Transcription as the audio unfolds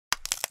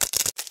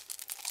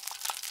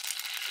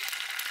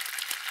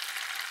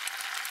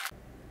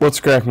What's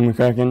cracking,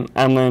 McCracken?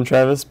 I'm Lane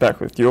Travis, back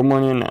with your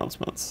morning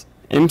announcements.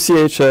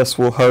 MCHS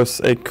will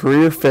host a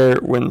career fair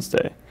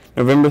Wednesday,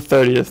 November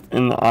 30th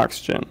in the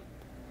Ox Gym.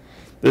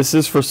 This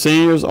is for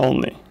seniors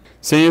only.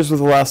 Seniors with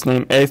the last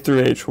name A through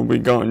H will be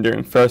going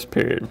during first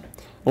period,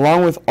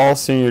 along with all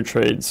senior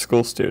trade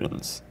school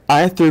students.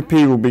 I through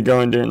P will be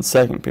going during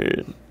second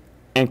period,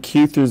 and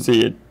Q through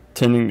Z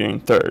attending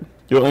during third.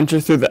 You'll enter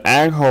through the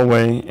ag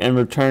hallway and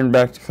return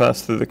back to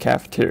class through the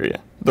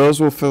cafeteria.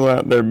 Those will fill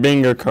out their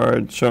bingo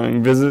card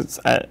showing visits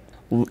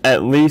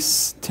at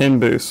least 10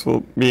 booths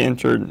will be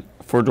entered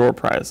for door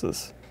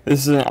prizes.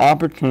 This is an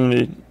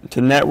opportunity to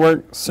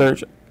network,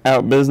 search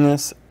out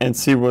business, and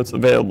see what's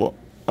available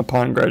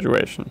upon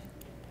graduation.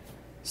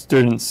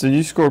 Students, did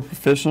you score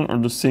proficient or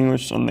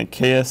distinguished on the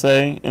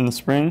KSA in the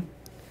spring?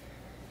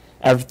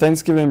 After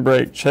Thanksgiving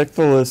break, check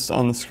the list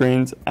on the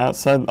screens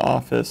outside the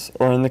office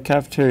or in the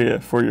cafeteria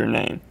for your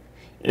name.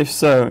 If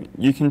so,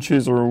 you can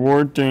choose a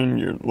reward during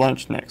your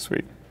lunch next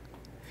week.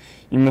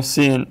 You must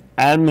see an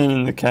admin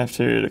in the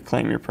cafeteria to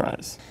claim your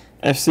prize.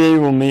 FCA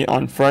will meet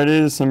on Friday,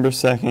 December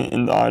 2nd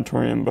in the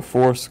auditorium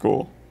before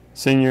school.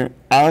 Senior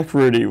Alec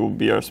Rudy will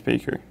be our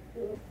speaker.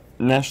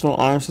 National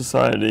Honor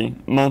Society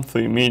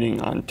monthly meeting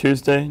on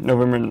Tuesday,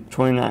 November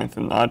 29th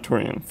in the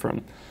auditorium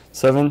from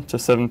 7 to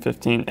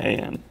 7:15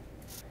 a.m.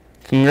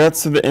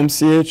 Congrats to the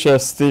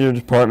MCHS Theater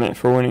Department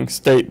for winning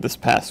state this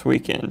past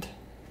weekend.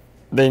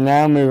 They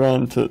now move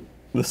on to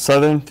the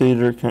Southern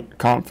Theater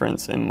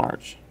Conference in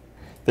March.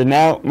 They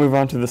now move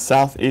on to the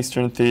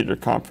Southeastern Theater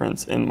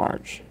Conference in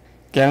March.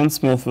 Gavin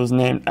Smith was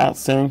named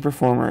Outstanding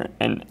Performer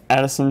and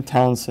Addison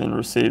Townsend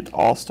received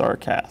All-Star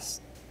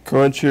Cast.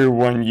 Co-Cheer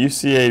won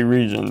UCA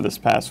Region this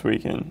past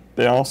weekend.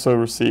 They also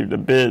received a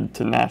bid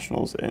to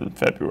Nationals in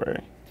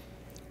February.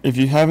 If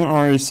you haven't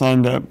already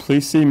signed up,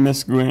 please see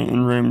Miss Gwen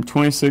in room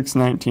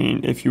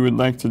 2619 if you would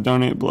like to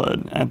donate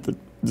blood at the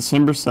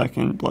December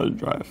 2nd blood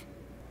drive.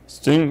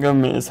 Student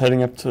government is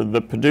heading up to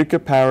the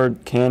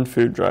Paducah-powered Canned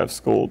Food Drive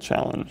School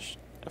Challenge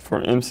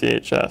for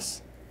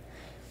MCHS.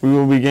 We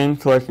will begin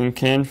collecting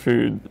canned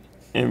food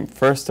in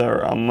first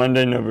hour on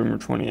Monday, November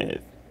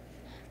 28th.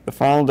 The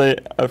final day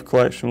of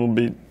collection will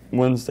be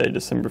Wednesday,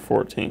 December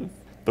 14th.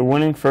 The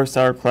winning first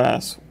hour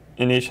class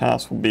in each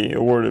house will be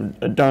awarded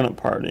a donut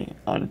party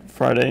on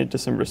Friday,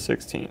 December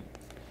 16th.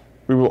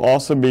 We will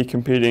also be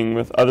competing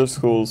with other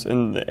schools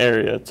in the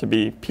area to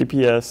be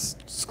PPS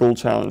School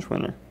Challenge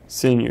winner.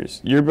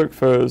 Seniors, yearbook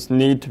photos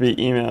need to be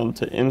emailed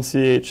to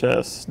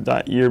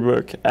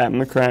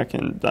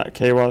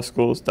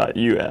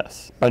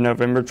mchs.yearbook@mccracken.kyschools.us by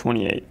November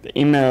 28th. The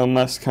email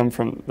must come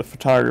from the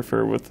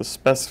photographer with the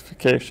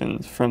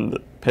specifications from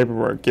the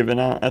paperwork given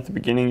out at the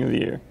beginning of the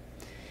year.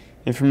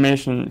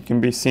 Information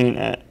can be seen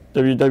at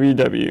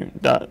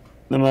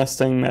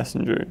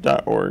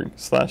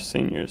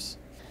www.themustangmessenger.org/seniors.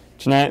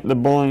 Tonight, the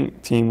bowling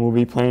team will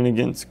be playing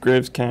against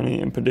Graves County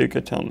and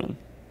Paducah-Tillman.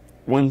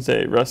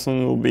 Wednesday,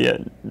 wrestling will be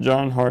at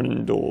John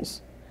Hardin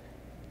Duels.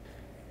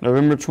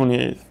 November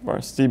 28th,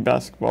 varsity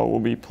basketball will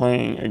be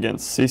playing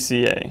against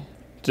CCA.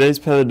 Today's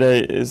pet of the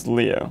day is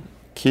Leo,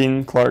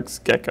 Keaton Clark's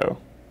gecko.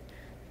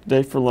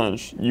 Today for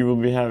lunch, you will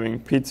be having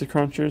pizza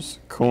crunchers,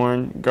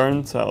 corn,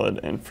 garden salad,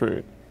 and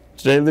fruit.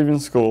 Today leaving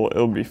school, it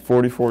will be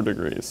 44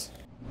 degrees.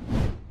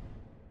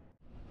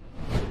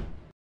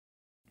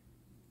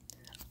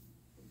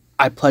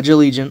 I pledge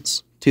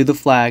allegiance to the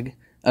flag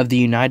of the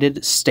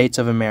United States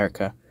of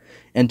America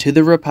and to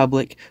the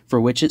republic for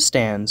which it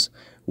stands,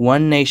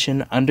 one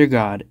nation under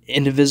God,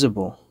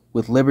 indivisible,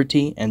 with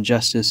liberty and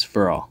justice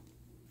for all.